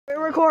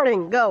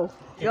Recording. Go.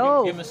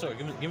 Go. Give me a sword.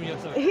 Give me your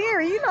sword.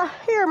 Here, you know.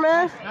 Here,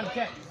 man. I'm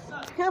cat.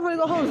 Can't put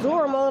the whole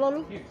Zora mode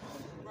on me.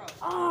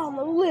 Oh,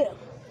 my lip.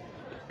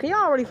 Can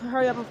y'all already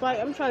hurry up and fight?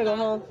 I'm trying to go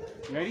home.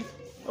 You ready?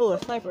 Oh, a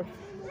sniper.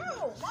 Bro,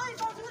 why you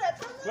don't do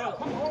that? Bro,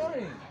 come on.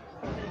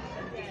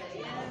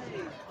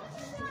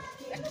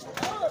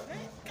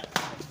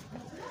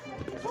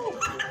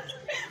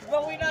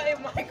 Bro, we not in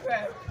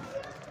Minecraft.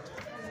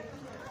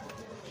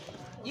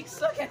 You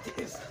suck at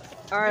this.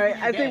 Alright,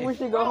 I think we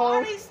should go I home.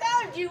 already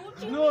stabbed you.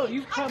 What you No, mean?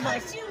 you cut my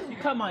cut you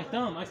cut my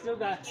thumb. I still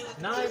got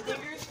 9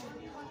 fingers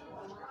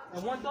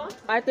and 1 thumb.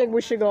 I think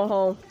we should go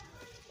home.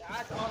 I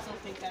also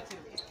think that too.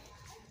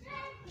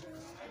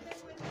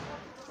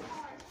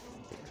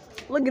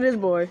 Look at this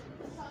boy.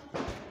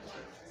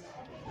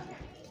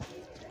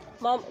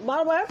 Mom,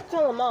 by the way, I have to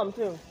tell her mom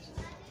too.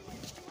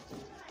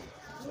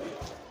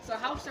 So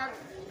how sharp,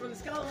 from the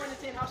scale of 1 to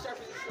 10, how sharp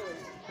is the sword?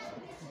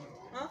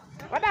 Huh?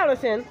 I thought it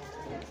was 10.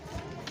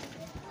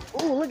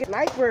 Ooh, look at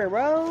sniper,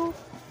 bro.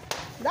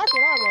 That's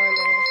what I want,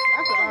 man.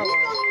 That's what I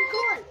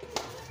want.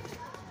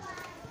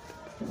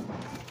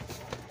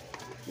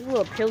 This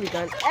little pilly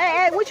gun.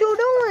 Hey, what you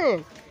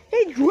doing?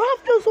 He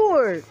dropped the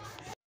sword.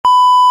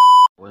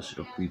 What's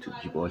up, YouTube?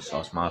 It's your boy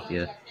Sauce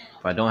Mafia.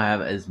 If I don't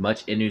have as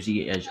much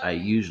energy as I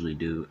usually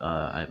do,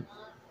 I'm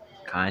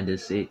kinda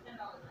sick.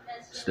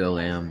 Still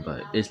am,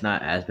 but it's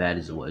not as bad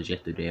as it was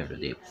yesterday or the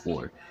day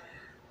before.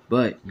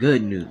 But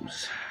good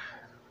news.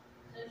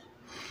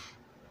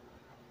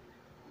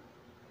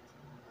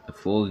 The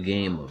full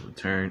game of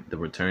the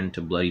return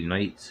to Bloody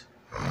Nights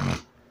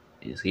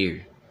is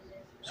here.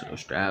 So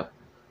strap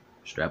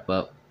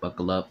up,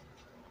 buckle up,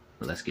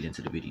 and let's get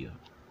into the video.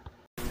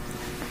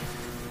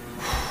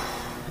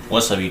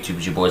 What's up, YouTube?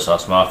 It's your boy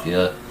Sauce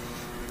Mafia.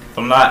 If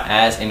I'm not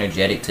as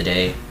energetic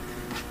today,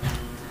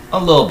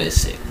 I'm a little bit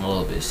sick.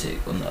 Well,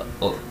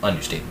 no,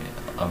 understatement.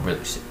 I'm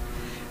really sick.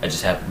 I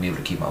just happen to be able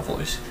to keep my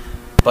voice.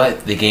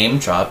 But the game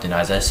dropped, and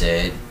as I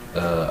said,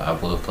 I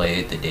will play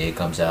it the day it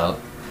comes out.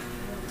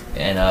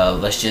 And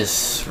let's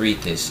just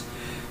read this.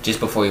 Just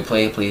before you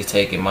play, please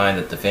take in mind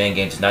that the fan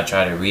game does not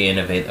try to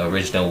re-innovate the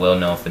original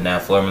well-known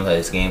FNAF formula.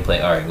 Its gameplay.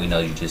 Alright, we know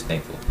you're just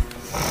thankful.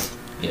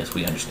 Yes,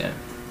 we understand.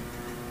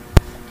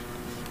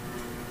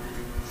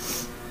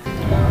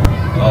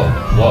 Oh,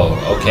 whoa,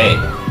 okay.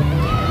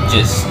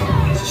 Just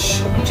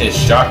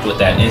shocked with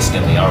that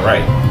instantly.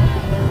 Alright.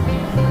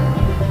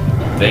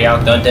 They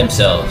outdone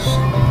themselves.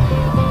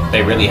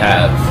 They really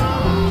have.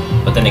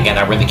 But then again,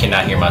 I really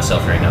cannot hear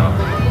myself right now.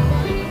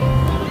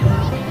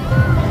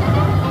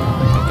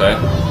 Okay.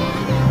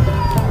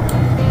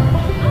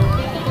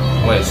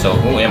 Wait, so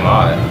who am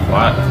I?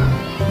 What?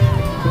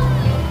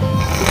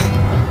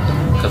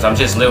 Because I'm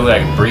just literally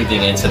like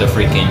breathing into the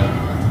freaking...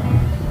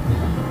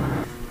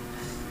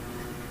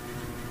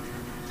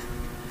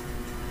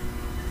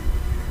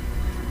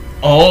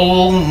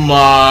 Oh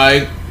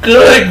my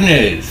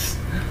goodness!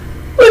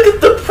 Look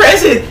at the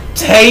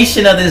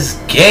presentation of this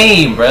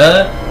game,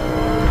 bruh.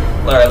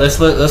 Alright, let's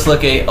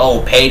look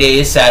at payday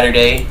is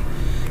Saturday.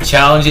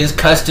 Challenges,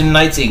 custom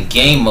nights, and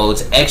game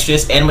modes,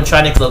 extras,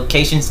 animatronics,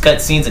 locations,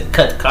 cutscenes, and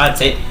cut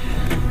content,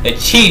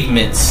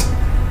 achievements.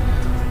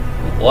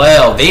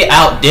 Wow, they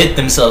outdid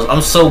themselves.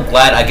 I'm so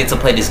glad I get to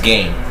play this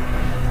game.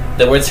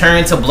 The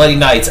return to Bloody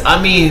Nights. I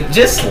mean,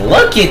 just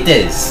look at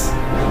this.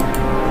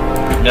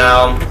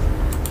 Now,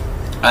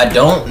 I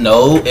don't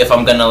know if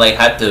I'm gonna like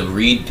have to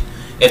read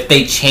if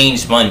they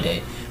changed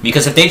Monday,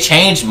 because if they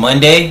changed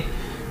Monday,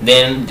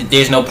 then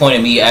there's no point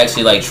in me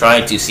actually like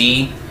trying to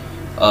see.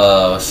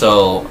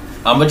 So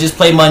I'm gonna just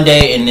play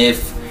Monday, and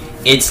if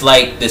it's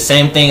like the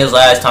same thing as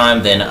last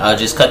time, then I'll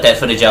just cut that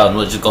footage out and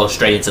we'll just go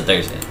straight into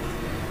Thursday.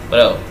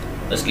 But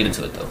let's get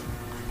into it though.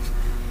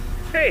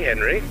 Hey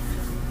Henry.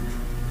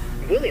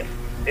 William,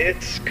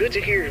 it's good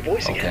to hear your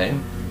voice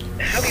again.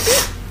 Okay. How have you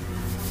been?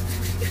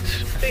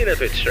 It's been a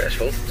bit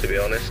stressful, to be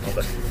honest,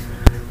 but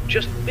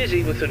just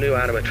busy with the new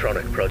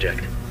animatronic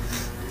project.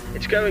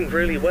 It's going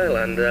really well,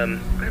 and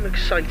I'm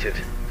excited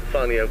to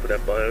finally open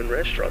up my own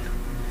restaurant.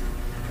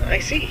 I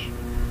see.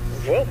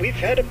 Well, we've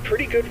had a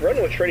pretty good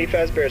run with Freddy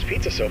Fazbear's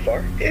Pizza so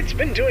far. It's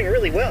been doing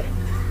really well.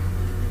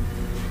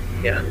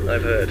 Yeah,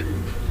 I've heard.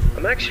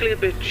 I'm actually a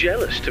bit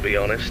jealous, to be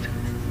honest.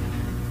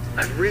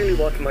 I really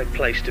want my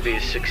place to be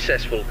as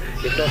successful,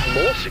 if not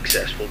more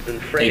successful, than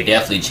Freddy's. They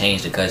definitely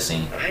changed the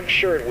cutscene. I'm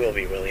sure it will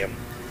be, William.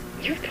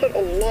 You've put a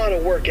lot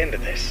of work into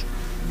this.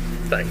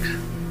 Thanks.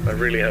 I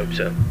really hope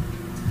so.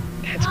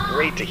 That's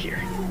great to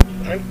hear.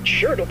 I'm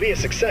sure it'll be a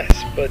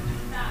success, but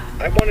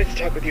I wanted to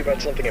talk with you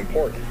about something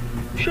important.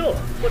 Sure.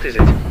 What is it?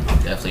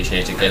 Definitely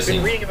changed the I've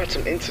been cutscene. reading about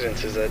some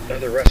incidences at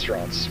other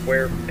restaurants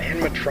where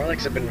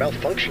animatronics have been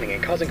malfunctioning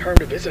and causing harm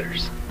to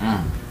visitors.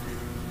 I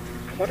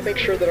want to make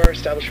sure that our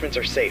establishments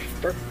are safe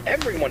for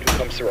everyone who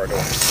comes through our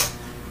doors.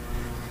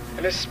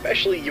 And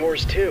especially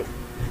yours too.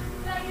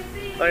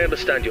 I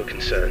understand your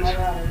concerns.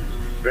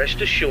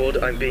 Rest assured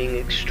I'm being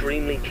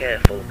extremely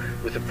careful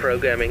with the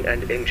programming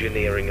and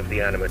engineering of the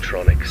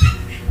animatronics.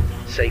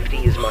 Safety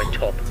is my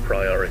top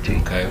priority.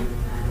 Okay.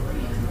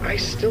 I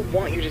still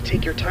want you to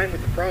take your time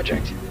with the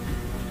project.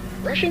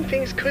 Rushing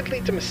things could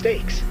lead to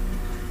mistakes.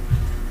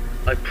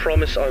 I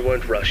promise I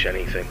won't rush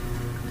anything.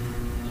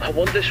 I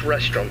want this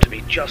restaurant to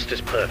be just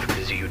as perfect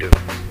as you do.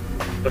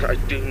 But I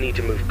do need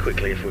to move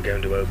quickly if we're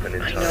going to open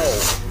in time. I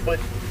know, but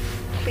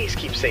please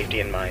keep safety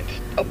in mind,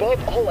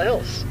 above all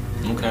else.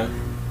 Okay.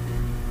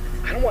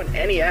 I don't want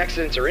any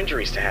accidents or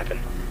injuries to happen.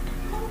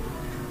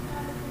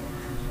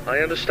 I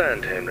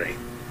understand, Henry.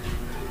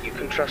 You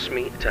can trust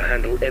me to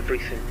handle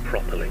everything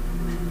properly.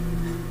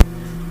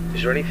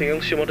 Is there anything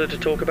else you wanted to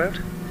talk about?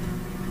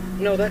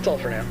 No, that's all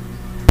for now.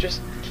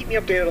 Just keep me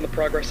updated on the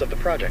progress of the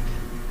project,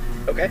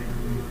 okay?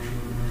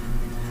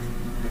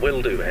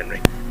 Will do,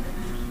 Henry.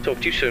 Talk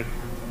to you soon.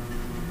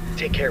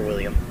 Take care,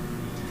 William.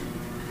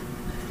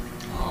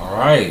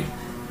 Alright.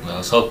 Well,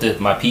 let's hope that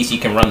my PC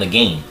can run the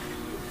game.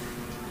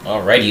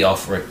 Already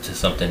offer it to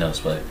something else,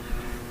 but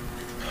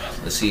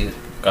let's see if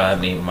God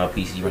made my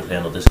PC can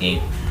handle this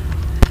game.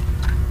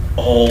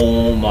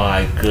 Oh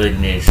my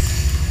goodness.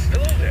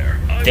 Hello there.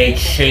 They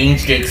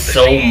changed it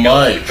so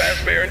much.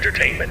 Fazbear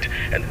Entertainment,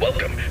 and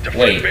welcome to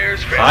Wait,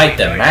 Fazbear's hide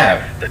the Family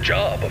map. Night, the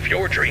job of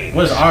your dreams.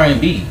 What is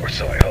R&B? Or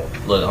so I hope.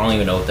 Look, I don't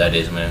even know what that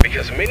is, man.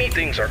 Because many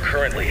things are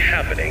currently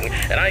happening,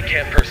 and I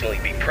can't personally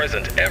be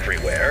present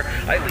everywhere,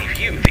 I leave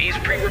you these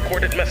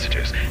pre-recorded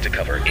messages to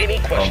cover any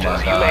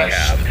questions you may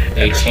have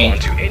They and respond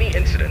changed. to any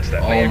incidents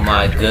that may Oh occur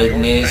my during your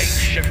goodness.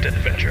 night shift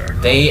adventure.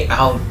 They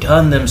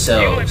outdone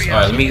themselves.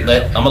 Alright,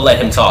 I'm gonna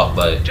let him talk,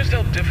 but Just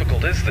how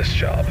difficult is this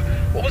job?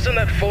 What was in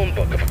that phone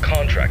book of a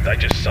contract I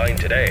just signed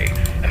today?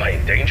 Am I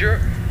in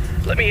danger?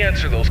 Let me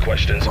answer those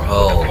questions.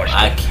 bro,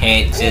 I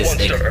can't Who just.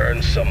 wants to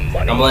earn some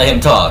money? I'm gonna let him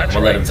talk. That's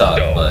I'm gonna let him talk,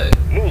 dough, but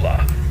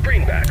moolah,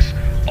 greenbacks,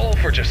 all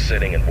for just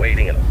sitting and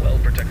waiting in a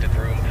well-protected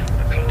room with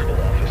a comfortable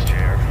office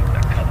chair and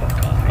a cup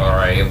of coffee.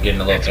 alright, I'm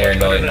getting a little It's much better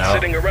paranoid than now.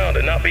 sitting around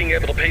and not being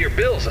able to pay your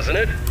bills, isn't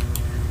it?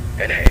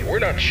 And hey, we're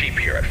not cheap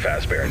here at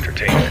Fazbear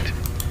Entertainment.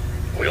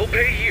 We'll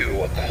pay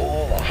you a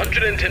cool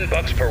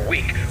 $110 per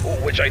week,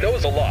 which I know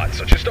is a lot,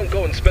 so just don't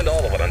go and spend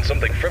all of it on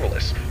something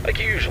frivolous, like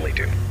you usually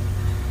do.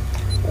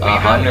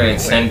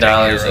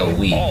 $110 a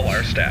week. All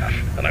our staff,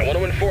 and I want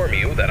to inform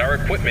you that our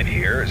equipment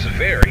here is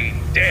very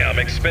damn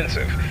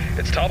expensive.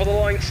 It's top of the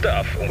line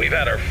stuff, and we've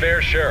had our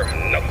fair share of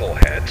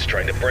knuckleheads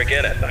trying to break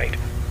in at night.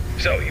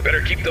 So you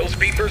better keep those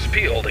peepers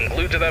peeled and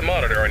glued to that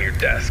monitor on your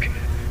desk.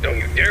 Don't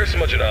you dare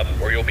smudge it up,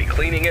 or you'll be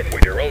cleaning it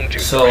with your own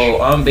toothbrush.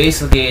 So I'm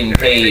basically getting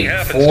paid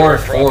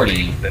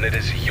 $4.40. Then it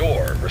is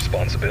your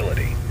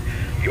responsibility.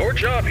 Your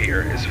job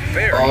here is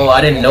very. Oh, I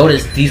didn't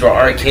notice these were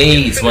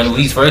arcades when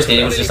we first did.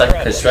 It was just like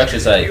a construction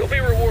site. You'll be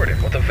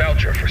rewarded with a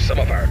voucher for some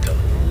of our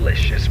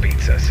delicious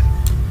pizzas.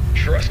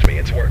 Trust me,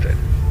 it's worth it.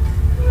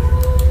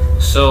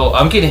 So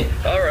I'm getting.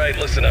 All right,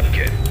 listen up,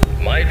 kid.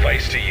 My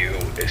advice to you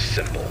is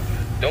simple.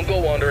 Don't go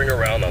wandering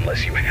around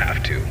unless you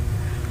have to.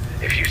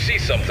 If you see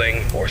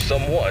something or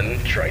someone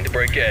trying to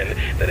break in,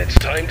 then it's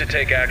time to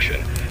take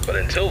action. But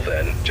until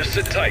then, just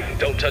sit tight and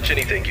don't touch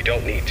anything you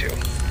don't need to.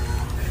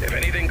 If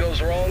anything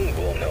goes wrong,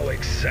 we'll know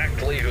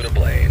exactly who to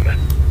blame.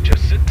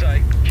 Just sit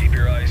tight, keep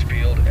your eyes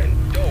peeled,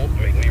 and don't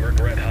make me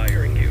regret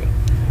hiring you.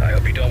 I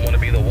hope you don't want to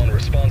be the one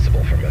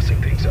responsible for messing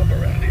things up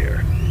around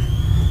here.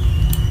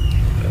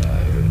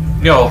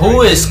 Yo,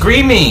 who is We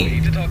screaming?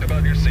 need to talk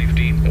about your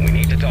safety, and we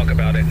need to talk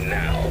about it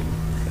now.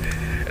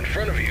 In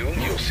front of you,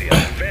 you'll see a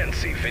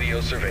fancy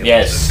video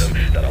surveillance system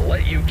that'll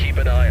let you keep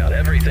an eye on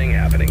everything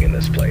happening in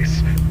this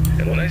place.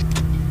 And when I...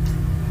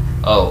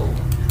 Oh.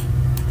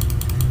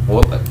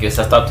 Well, I guess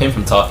I stopped him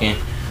from talking.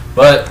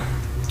 But,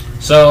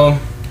 so,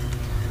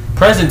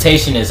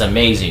 presentation is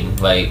amazing.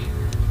 Like,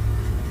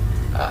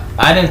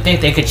 I didn't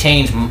think they could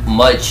change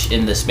much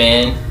in the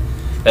span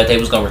that they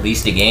was going to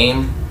release the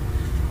game.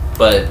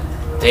 But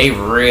they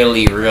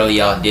really,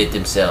 really outdid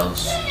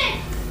themselves.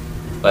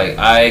 Like,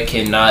 I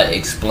cannot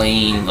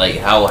explain, like,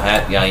 how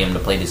happy I am to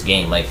play this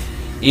game. Like,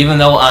 even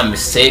though I'm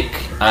sick,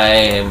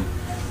 I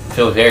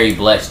feel very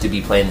blessed to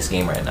be playing this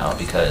game right now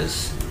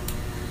because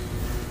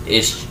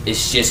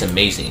it's just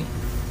amazing.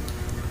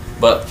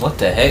 But what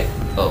the heck?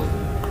 Oh,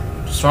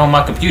 what's wrong with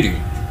my computer?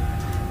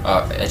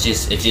 It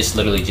just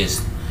literally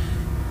just.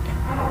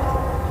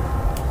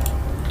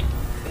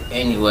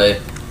 Anyway,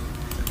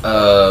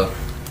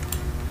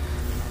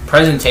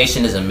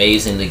 presentation is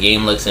amazing. The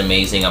game looks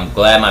amazing. I'm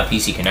glad my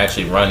PC can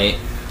actually run it.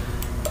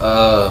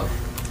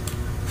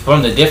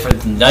 From the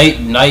different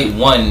night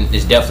one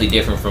is definitely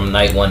different from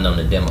night one on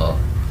the demo.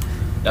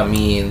 I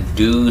mean,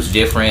 dude's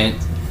different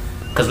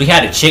because we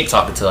had a chick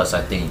talking to us.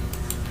 I think.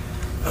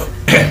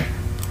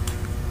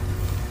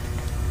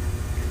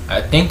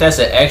 I think that's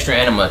an extra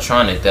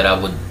animatronic that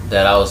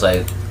I was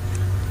like,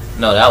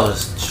 no, that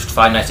was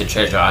Five Nights at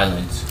Treasure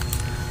Islands,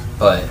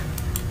 but.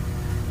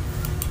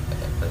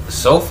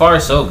 So far,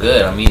 so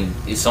good. I mean,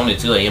 it's only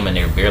 2 AM and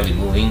they're barely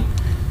moving.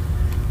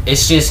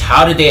 It's just,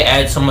 how did they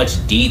add so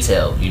much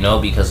detail, you know?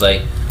 Because,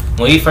 like,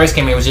 when we first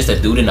came here, it was just a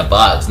dude in a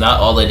box. Not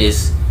all of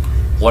this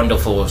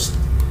wonderful,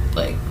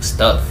 like,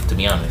 stuff, to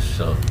be honest.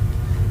 So,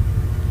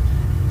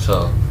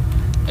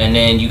 and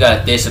then you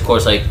got this, of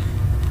course, like,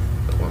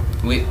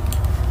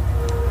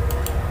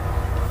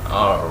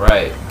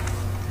 alright.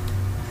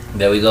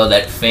 There we go,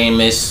 that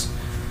famous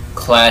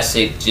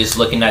classic just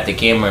looking at the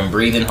camera and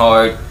breathing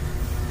hard.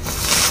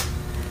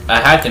 I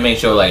have to make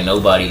sure like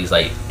nobody's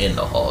like in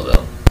the hall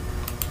though,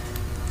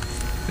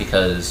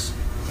 because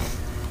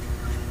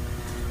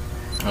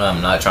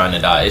I'm not trying to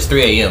die. It's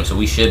 3 a.m. so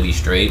we should be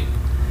straight.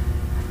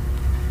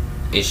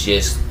 It's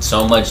just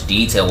so much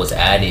detail was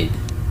added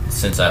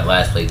since I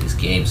last played this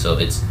game, so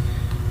it's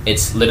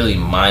literally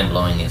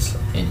mind-blowing. It's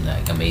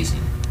like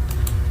amazing.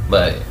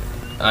 But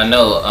I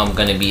know I'm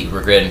gonna be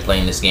regretting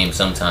playing this game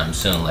sometime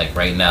soon. Like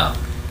right now,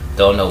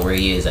 don't know where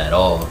he is at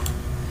all.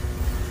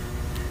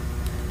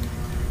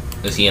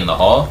 Is he in the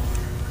hall?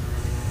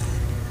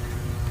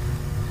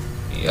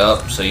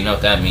 Yup, so you know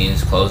what that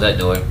means. Close that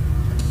door.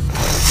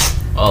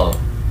 Oh,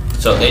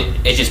 so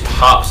it just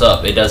pops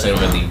up. It doesn't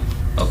really...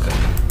 Okay.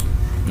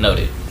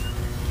 Noted.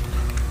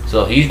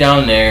 So he's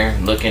down there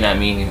looking at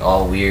me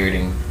all weird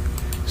and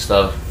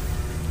stuff.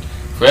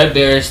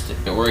 Fredbear's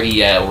where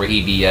he at, where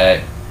he be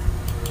at.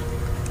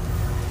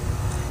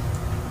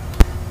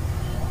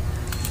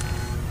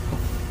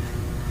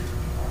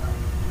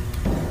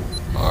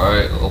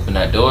 Alright, open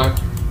that door.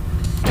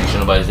 Make sure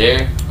nobody's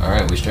there.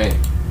 Alright, we straight.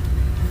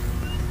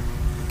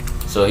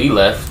 So he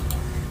left.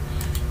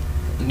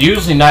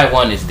 Usually night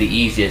 1 is the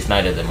easiest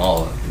night of them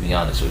all, to be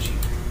honest with you.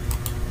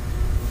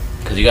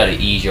 Cause you gotta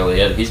ease your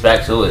way up. He's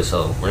back to it,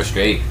 so we're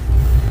straight.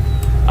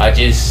 I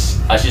just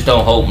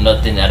don't hope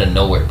nothing out of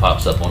nowhere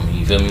pops up on me,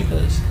 you feel me?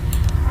 Cause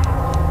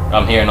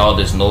I'm hearing all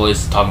this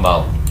noise talking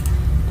about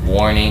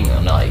warning.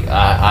 I'm like,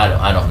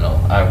 I don't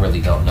know. I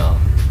really don't know.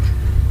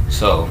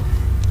 So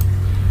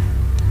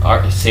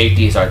our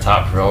safety is our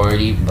top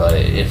priority, but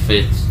if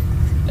it's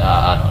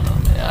I don't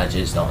know, man. I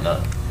just don't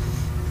know.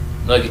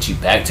 Look at you,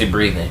 back to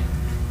breathing.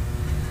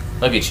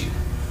 Look at you.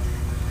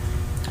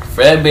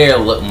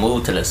 Fredbear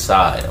moved to the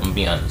side. I'm gonna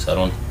be honest. I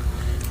don't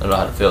know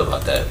how to feel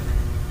about that.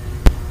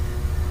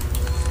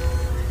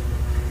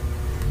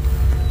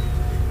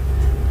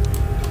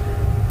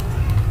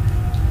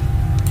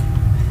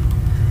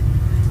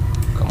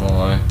 Come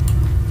on.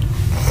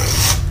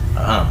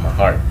 My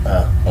heart.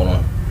 Hold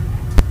on.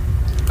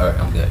 Alright,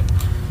 I'm good.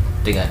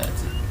 I think I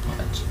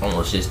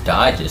almost just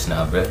died just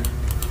now, bro.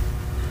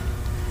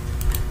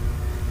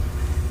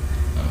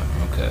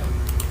 Okay.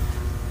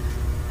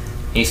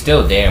 He's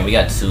still there, and we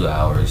got 2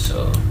 hours,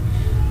 so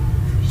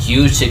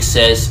huge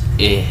success.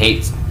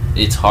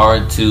 It's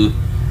hard to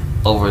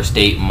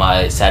overstate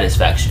my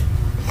satisfaction.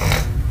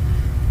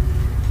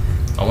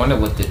 I wonder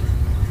what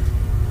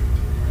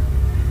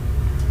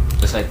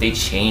it's like they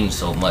changed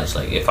so much.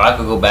 Like if I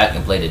could go back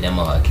and play the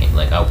demo, I can't.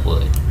 Like I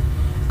would,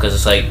 because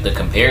it's like the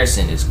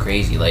comparison is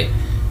crazy. Like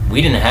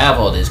we didn't have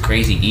all this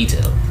crazy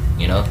detail,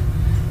 you know,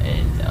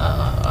 and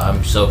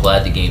I'm so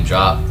glad the game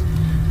dropped.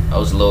 I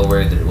was a little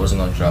worried that it wasn't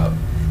gonna drop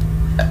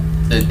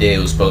the day it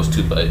was supposed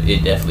to, but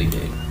it definitely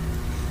did.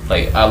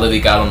 Like I literally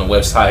got on the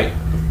website.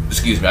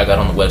 Excuse me, I got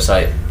on the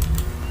website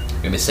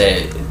and it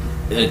said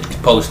it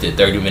posted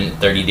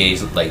 30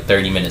 days, like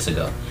 30 minutes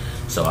ago.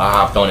 So I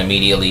hopped on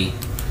immediately,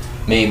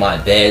 made my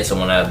bed, so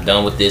when I'm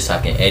done with this, I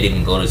can edit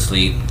and go to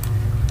sleep,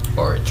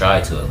 or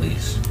try to at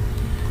least.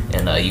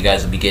 And you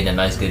guys will be getting a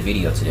nice, good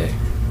video today.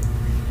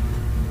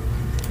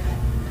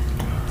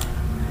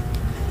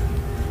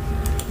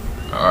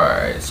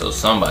 Alright, so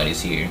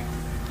somebody's here.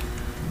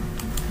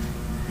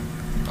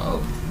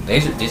 Oh,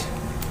 this.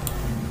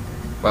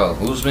 Bro,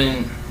 who's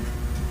been?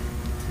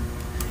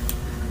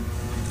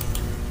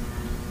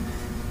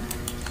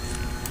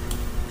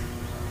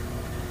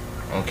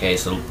 Okay,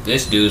 so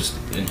this dude's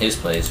in his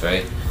place,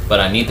 right? But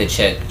I need to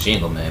check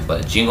Jingleman,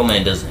 but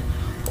Jingleman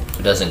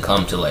doesn't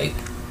come to like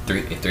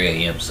 3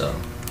 a.m. So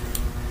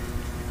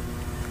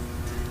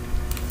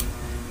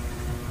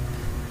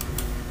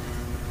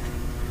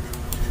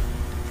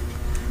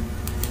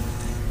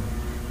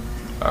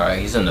alright,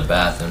 he's in the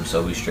bathroom,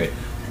 so we straight.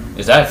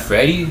 Is that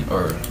Freddy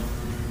or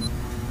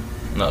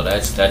no?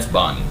 That's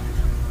Bonnie.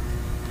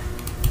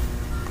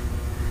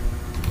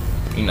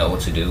 You know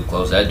what to do.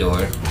 Close that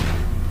door.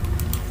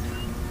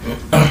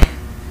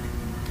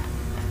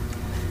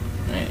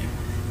 Man.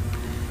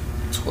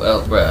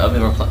 12, bro.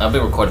 I've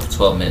been recording for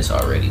 12 minutes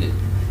already, dude.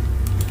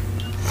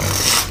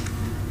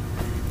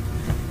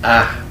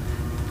 Ah,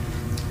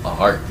 my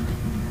heart.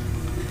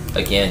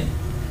 Again,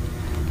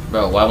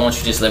 bro. Why won't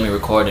you just let me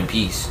record in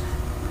peace?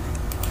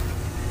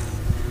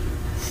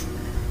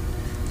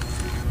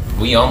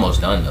 We almost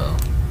done though.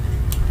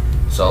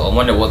 So I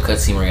wonder what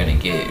cutscene we're gonna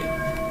get.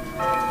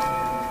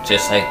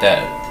 Just like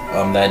that.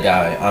 I'm that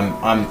guy.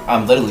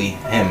 I'm literally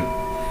him.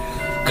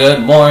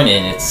 Good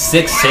morning. It's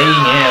 6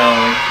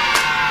 a.m.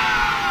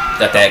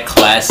 Got that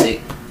classic.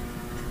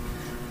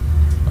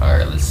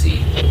 Alright, let's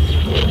see.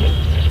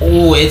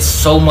 Oh, it's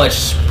so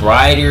much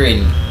brighter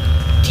and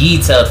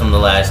detailed from the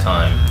last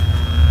time.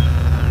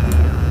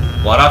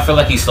 Why do I feel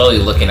like he's slowly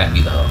looking at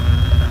me though?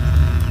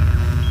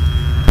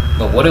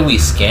 But what are we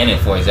scanning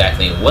for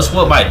exactly? What's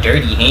with my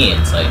dirty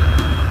hands? Like,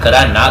 could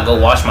I not go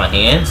wash my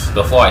hands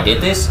before I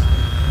did this?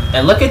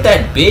 And look at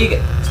that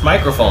big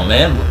microphone,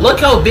 man.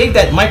 Look how big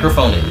that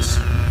microphone is.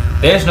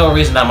 There's no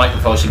reason that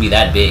microphone should be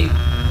that big.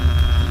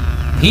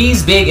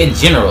 He's big in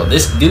general.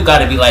 This dude got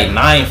to be like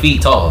 9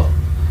 feet tall.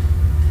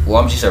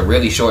 Well, I'm just a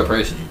really short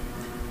person.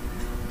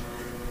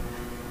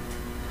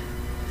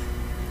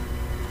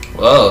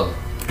 Well,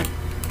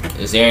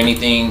 is there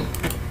anything?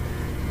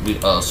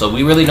 So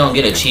we really don't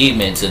get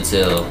achievements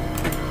until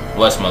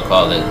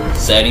whatchamacallit,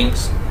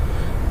 settings.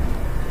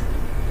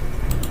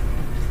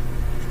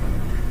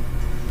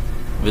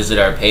 Visit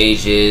our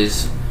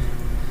pages.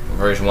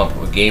 Version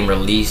 1 game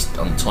released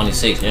on the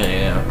 26th.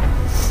 Yeah.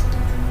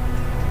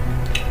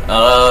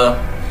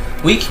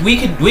 We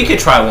could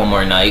try one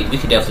more night. We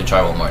could definitely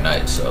try one more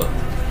night. So,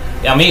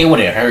 yeah, I mean, it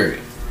wouldn't hurt,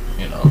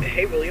 you know.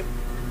 Hey, William.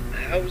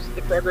 How's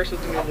the progress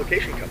of the new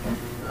location coming?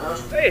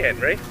 Hey,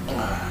 Henry.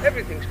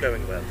 Everything's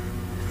going well.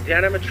 The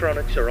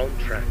animatronics are on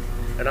track,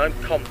 and I'm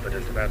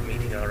confident about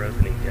meeting our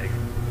opening date.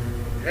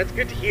 That's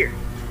good to hear.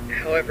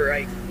 However,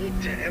 I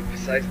need to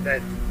emphasize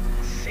that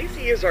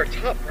safety is our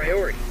top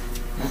priority,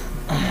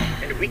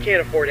 and we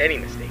can't afford any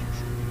mistakes.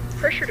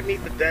 Pressure to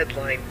meet the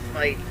deadline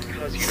might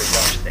cause you to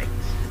rush things.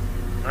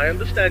 I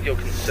understand your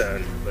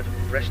concern, but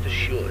rest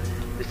assured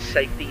that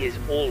safety is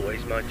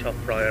always my top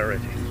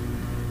priority.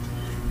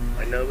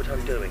 I know what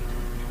I'm doing,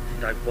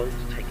 and I won't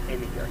take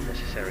any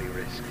unnecessary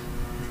risks.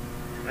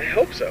 I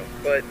hope so,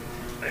 but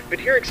I've been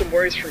hearing some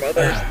worries from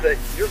others that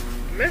your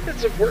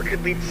methods of work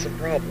could lead to some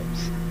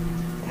problems.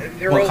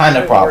 They're What also kind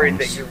of worried problems?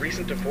 that your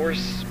recent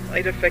divorce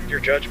might affect your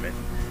judgment.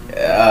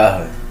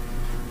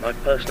 My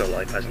personal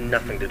life has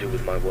nothing to do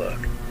with my work.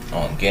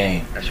 On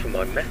game. As for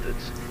my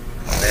methods,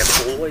 they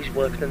have always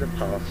worked in the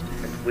past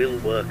and will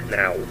work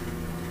now.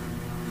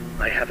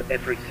 I have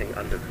everything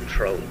under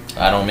control.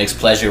 I don't mix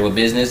pleasure with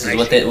business. Is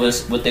what they would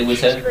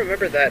say. Just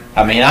remember that.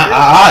 I mean,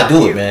 I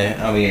do it, man.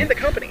 I mean, And the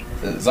company.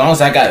 as long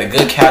as I got a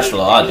good cash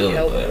flow, I'll do it.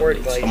 Help But or I'm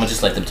advice, gonna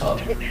just let them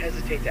talk. Don't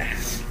hesitate to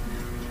ask.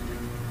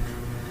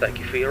 Thank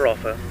you for your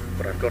offer,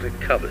 but I've got it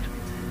covered.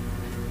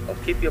 I'll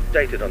keep you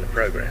updated on the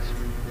progress.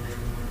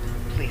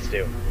 Please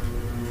do.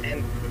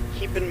 And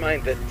keep in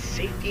mind that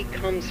safety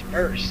comes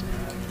first.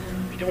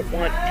 We don't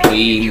want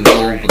We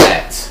know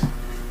that.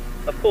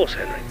 Of course,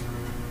 Henry.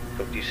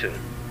 Talk to you soon.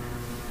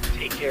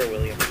 Take care,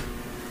 William.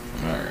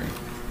 Alright.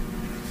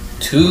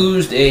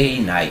 Tuesday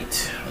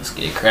night. Let's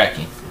get it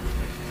cracking.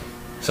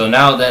 So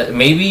now that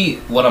maybe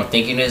what I'm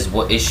thinking is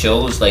what it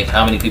shows like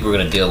how many people we're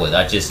gonna deal with.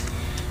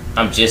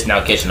 I'm just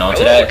now catching on to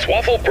Hello, that. it's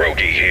Waffle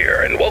Brokey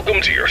here, and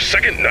welcome to your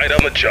second night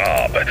on the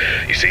job.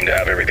 You seem to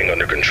have everything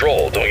under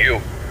control, don't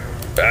you?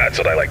 That's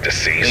what I like to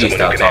see, Please someone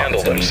stop who can talking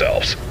handle to me.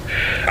 themselves.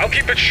 I'll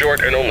keep it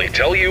short and only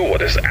tell you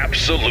what is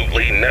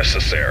absolutely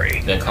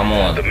necessary. Then come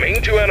on. The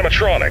main two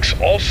animatronics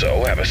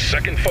also have a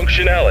second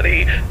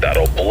functionality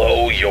that'll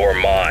blow your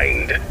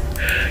mind.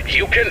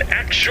 You can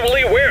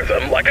actually wear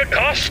them like a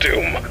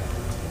costume.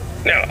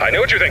 Now, I know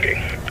what you're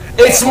thinking.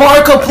 It's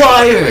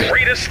Markiplier!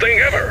 Greatest thing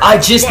ever. I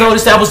just But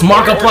noticed that was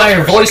Markiplier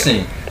for a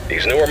voicing. second,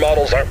 these newer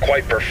models aren't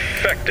quite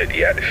perfected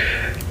yet.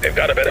 They've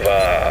got a bit of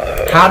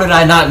a... How did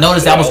I not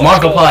notice that was well,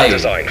 let's call it a Markiplier?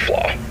 design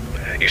flaw.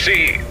 You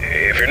see,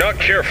 if you're not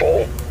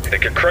careful, they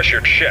could crush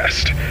your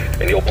chest,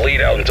 and you'll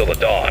bleed out until the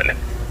dawn.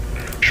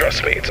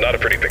 Trust me, it's not a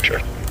pretty picture.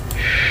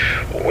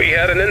 We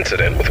had an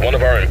incident with one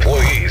of our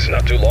employees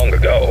not too long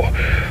ago.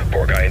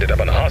 Poor guy ended up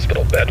in a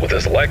hospital bed with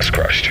his legs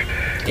crushed.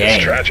 Dang.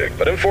 It's tragic,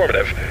 but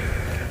informative.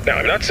 Now,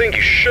 I'm not saying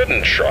you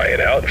shouldn't try it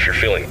out if you're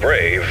feeling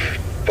brave,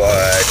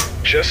 but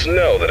just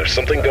know that if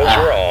something goes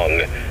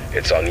wrong,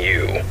 it's on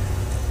you.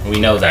 We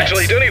know that.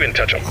 Actually, don't even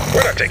touch him.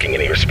 We're not taking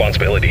any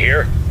responsibility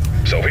here.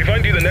 So if we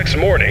find you the next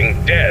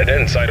morning, dead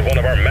inside of one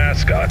of our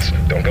mascots,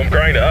 don't come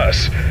crying to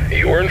us.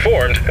 You were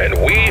informed, and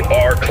we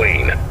are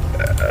clean.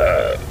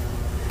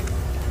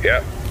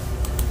 Yeah.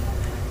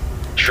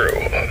 True.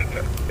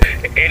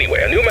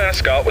 Anyway, a new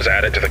mascot was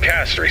added to the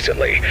cast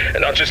recently.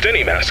 And not just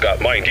any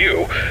mascot, mind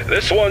you.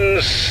 This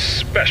one's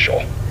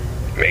special.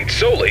 Made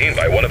solely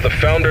by one of the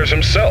founders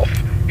himself,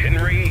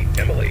 Henry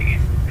Emily.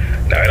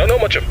 Now, I don't know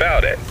much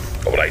about it,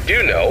 but what I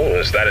do know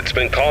is that it's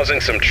been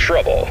causing some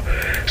trouble.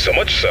 So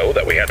much so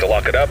that we had to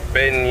lock it up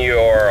in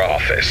your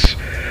office.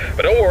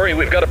 But don't worry,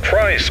 we've got a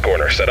prize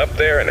corner set up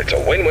there, and it's a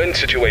win-win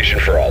situation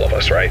for all of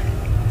us, right?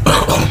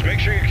 Just make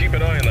sure you keep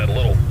an eye on that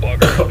little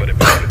bugger, but it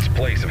puts in its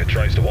place if it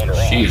tries to wander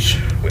Sheesh.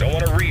 off. We don't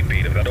want a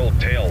repeat of that old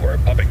tale where a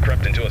puppet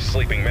crept into a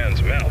sleeping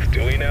man's mouth,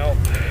 do we now?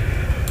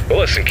 But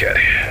listen, kid,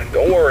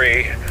 don't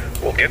worry.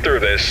 We'll get through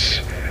this.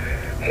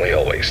 We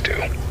always do.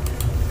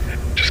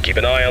 Just keep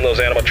an eye on those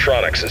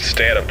animatronics and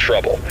stay out of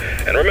trouble.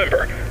 And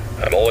remember,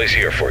 I'm always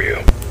here for you.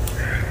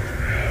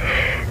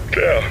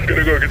 Yeah, I'm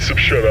gonna go get some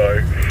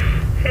shut-eye.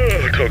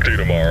 I'll talk to you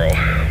tomorrow.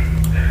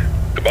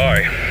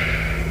 Goodbye.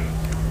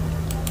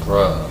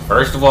 Bruh,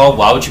 first of all,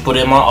 why would you put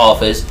it in my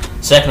office?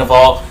 Second of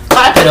all,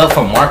 clap it up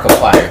for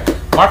Markiplier.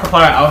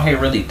 Markiplier out here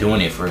really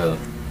doing it for real.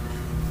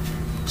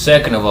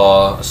 Second of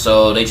all,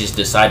 so they just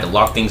decide to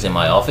lock things in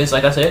my office,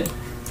 like I said?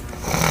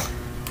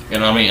 You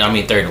know what I mean? I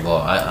mean, third of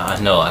all, I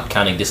know I'm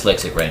kind of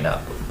dyslexic right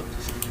now.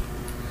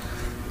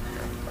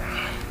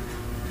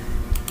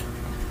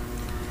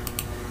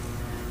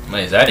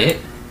 Wait, is that it?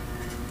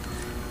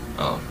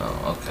 Oh,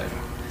 no, okay.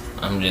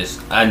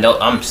 I know,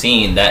 I'm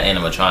seeing that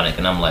animatronic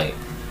and I'm like,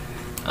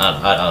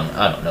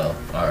 I don't know.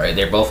 All right,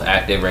 they're both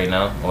active right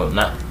now. Well,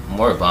 not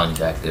more.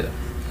 Bonnie's active.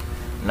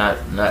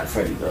 Not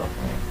Freddy though.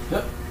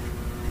 Yep.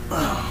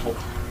 All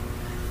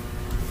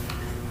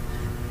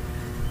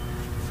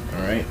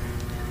right.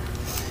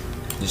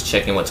 Just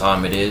checking what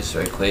time it is,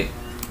 right quick.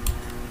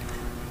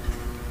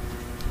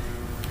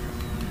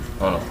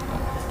 Hold on.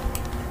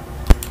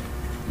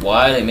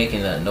 Why are they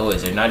making that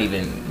noise? They're not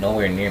even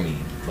nowhere near me,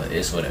 but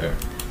it's whatever.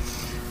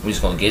 We're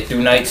just gonna get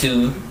through night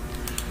 2,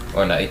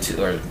 or night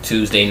 2, or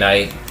Tuesday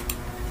night.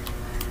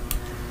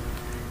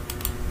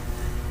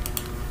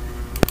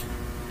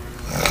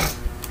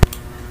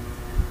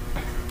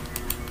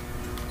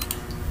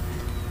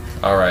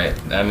 All right,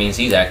 that means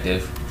he's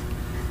active.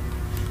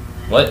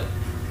 What?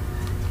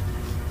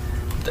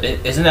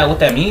 Isn't that what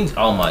that means?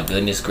 Oh my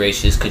goodness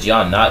gracious! Could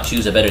y'all not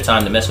choose a better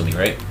time to mess with me,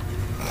 right?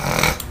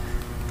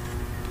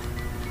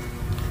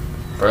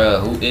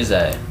 Bruh, who is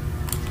that?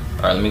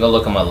 Alright, let me go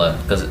look on my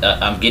left, because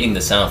I'm getting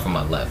the sound from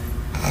my left.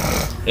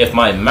 If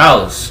my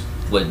mouse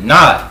would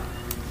not...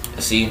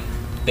 See?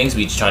 Things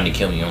be trying to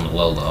kill me on the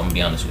low. I'm gonna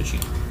be honest with you.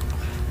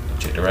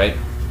 Check the right.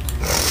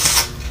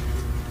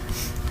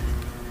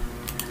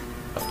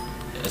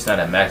 It's not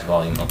at max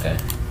volume. Okay.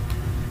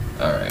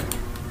 Alright.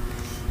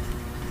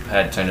 I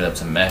had to turn it up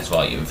to max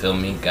volume, feel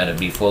me? Gotta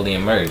be fully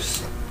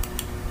immersed.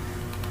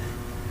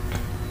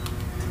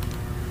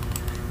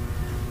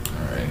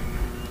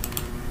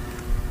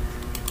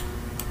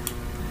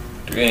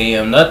 3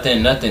 a.m.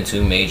 Nothing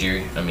too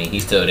major. I mean,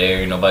 he's still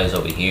there. Nobody's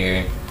over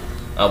here.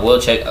 I will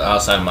check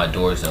outside my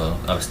doors though.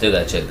 I still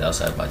gotta check the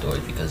outside my doors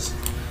because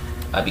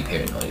I'd be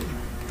paranoid.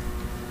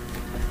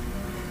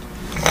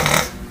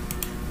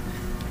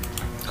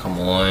 Come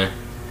on.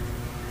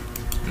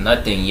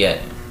 Nothing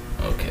yet.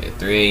 Okay,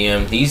 3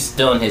 a.m. He's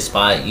still in his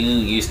spot.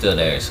 You're still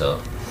there,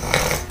 so.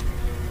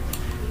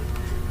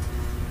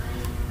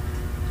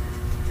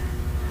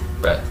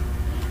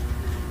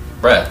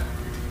 Bruh.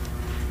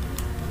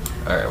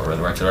 Alright,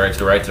 we're to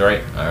the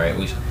right.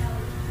 Alright,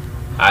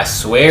 I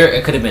swear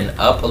it could have been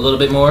up a little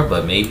bit more,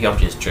 but maybe I'm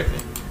just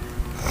tripping.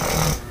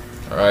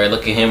 Alright,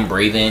 look at him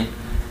breathing.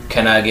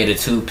 Can I get a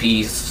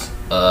 2-piece,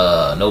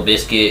 no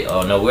biscuit?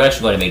 Oh no, we're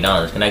actually going to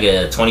McDonald's. Can I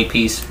get a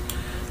 20-piece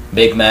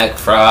Big Mac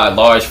fry,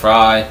 large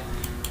fry,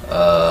 3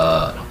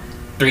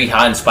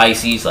 hot and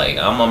spicies? Like,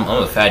 I'm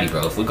a fatty,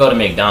 bro. If we go to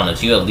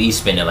McDonald's, you at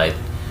least spending like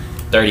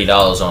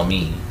 $30 on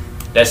me.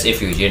 That's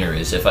if you're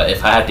generous. If I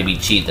have to be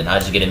cheap, then I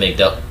just get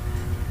a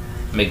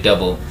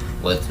McDouble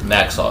with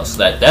mac sauce.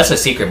 That's a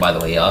secret, by the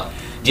way, y'all.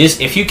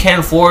 Just if you can't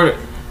afford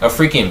a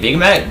freaking Big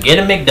Mac, get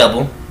a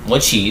McDouble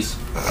with cheese.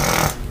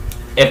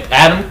 If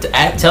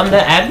tell them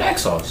to add mac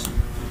sauce.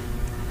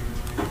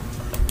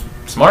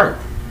 Smart.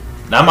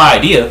 Not my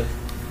idea.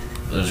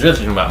 It was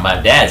really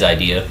my dad's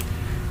idea,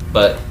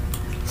 but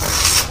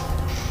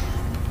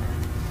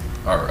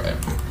all right.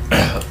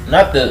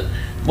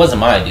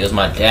 Wasn't my idea. It was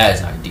my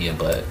dad's idea,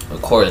 but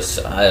of course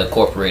I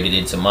incorporated it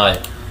into my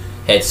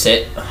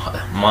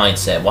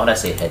mindset. Why'd I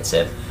say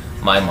headset?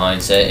 My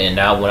mindset. And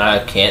now when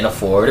I can't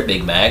afford a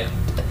Big Mac,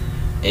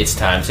 it's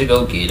time to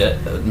go get a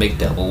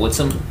McDouble with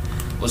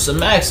some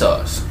mac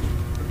sauce.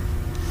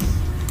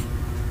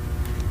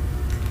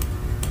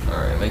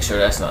 Alright, make sure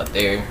that's not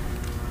there.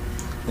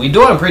 We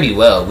doing pretty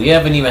well. We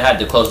haven't even had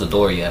to close the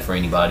door yet for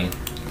anybody.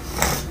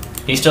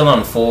 He's still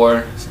on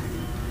 4.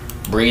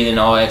 Breathing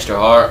all extra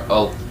hard.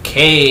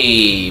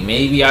 Okay,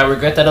 maybe I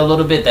regret that a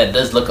little bit. That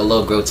does look a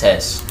little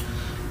grotesque.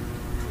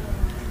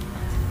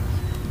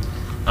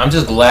 I'm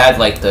just glad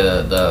like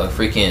the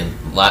freaking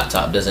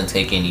laptop doesn't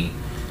take any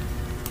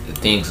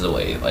things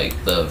away.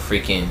 Like the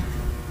freaking,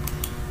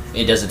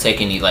 it doesn't take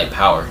any like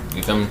power.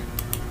 You feel me?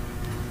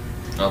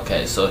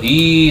 Okay, so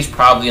he's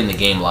probably in the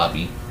game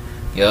lobby.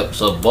 Yep.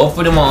 So both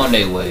of them are on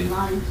their way.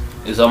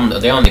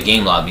 They're on the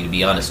game lobby, to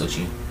be honest with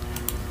you.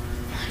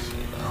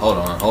 Hold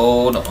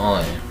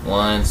on.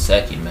 1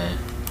 second, man.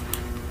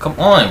 Come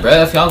on,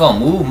 bruh. If y'all gonna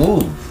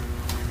move.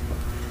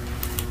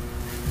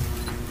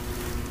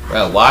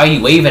 Bro, why are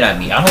you waving at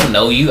me? I don't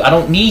know you. I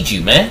don't need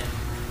you, man.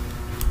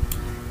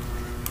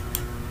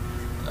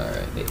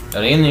 Alright.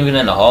 Are they even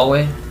in the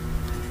hallway?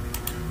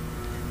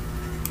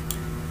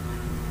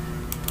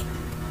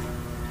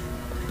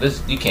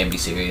 You can't be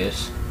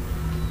serious.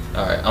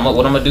 Alright.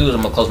 What I'm gonna do is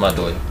I'm gonna close my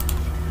door.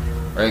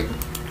 Right?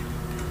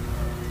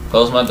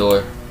 Close my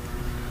door.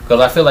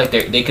 Because I feel like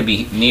they could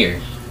be near.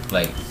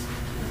 Like.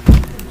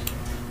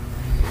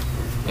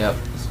 Yep.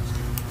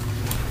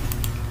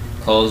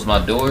 Close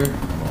my door.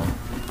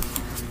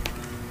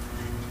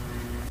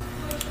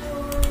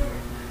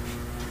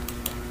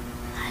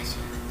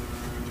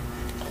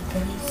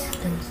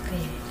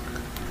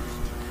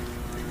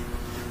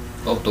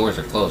 Both doors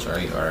are closed,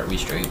 right? Alright, we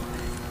straight.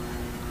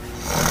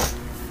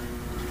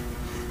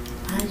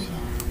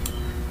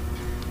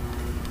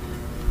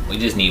 We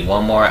just need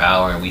 1 more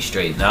hour and we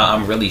straight. Now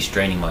I'm really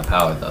straining my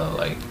power though,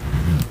 like.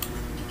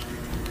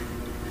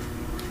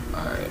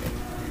 Alright.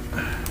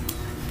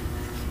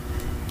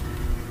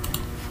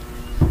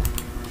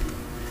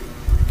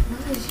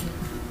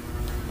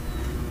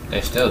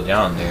 They're still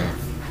down there.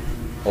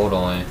 Hold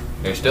on.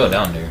 They're still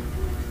down there.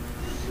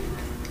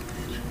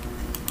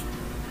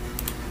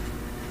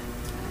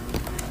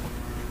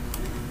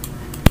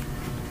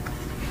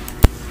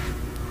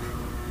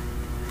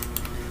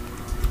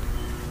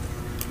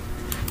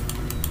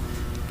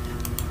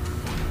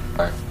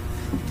 Alright.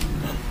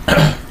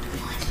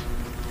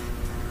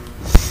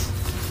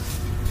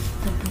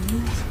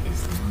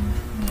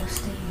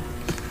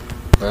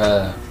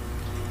 Bruh.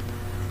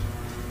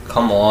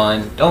 Come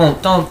on.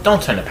 Don't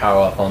turn the power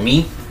off on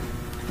me.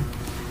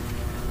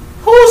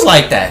 Who's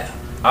like that?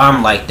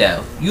 I'm like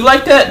that. You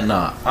like that?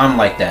 Nah, I'm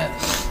like that.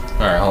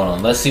 Alright, hold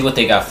on. Let's see what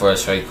they got for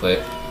us right quick.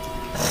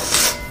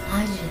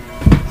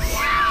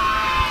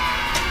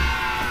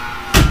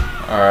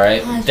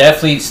 Alright.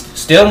 Definitely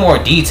still more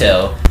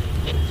detail.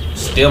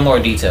 Still more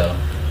detail.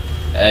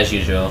 As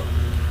usual.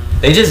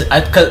 They just,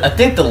 I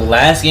think the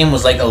last game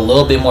was like a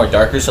little bit more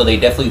darker, so they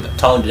definitely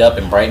toned it up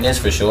in brightness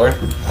for sure.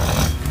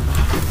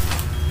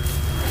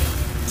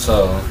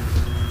 So,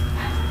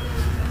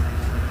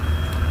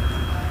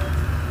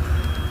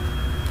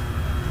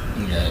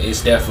 yeah,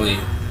 it's definitely,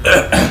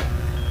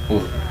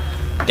 ooh,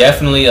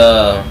 definitely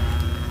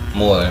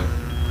more.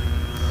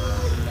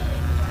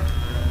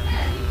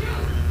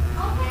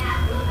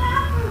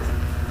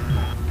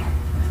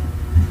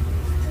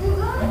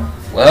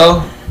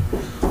 Well,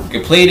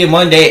 completed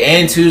Monday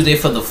and Tuesday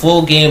for the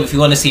full game. If you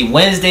want to see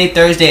Wednesday,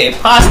 Thursday, and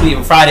possibly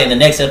even Friday in the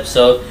next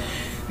episode,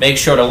 make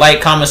sure to like,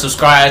 comment,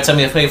 subscribe. Tell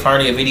me if you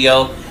favorite a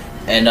video.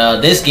 And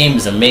this game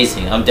is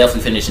amazing. I'm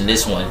definitely finishing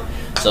this one.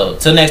 So,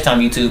 till next time,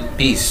 YouTube.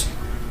 Peace.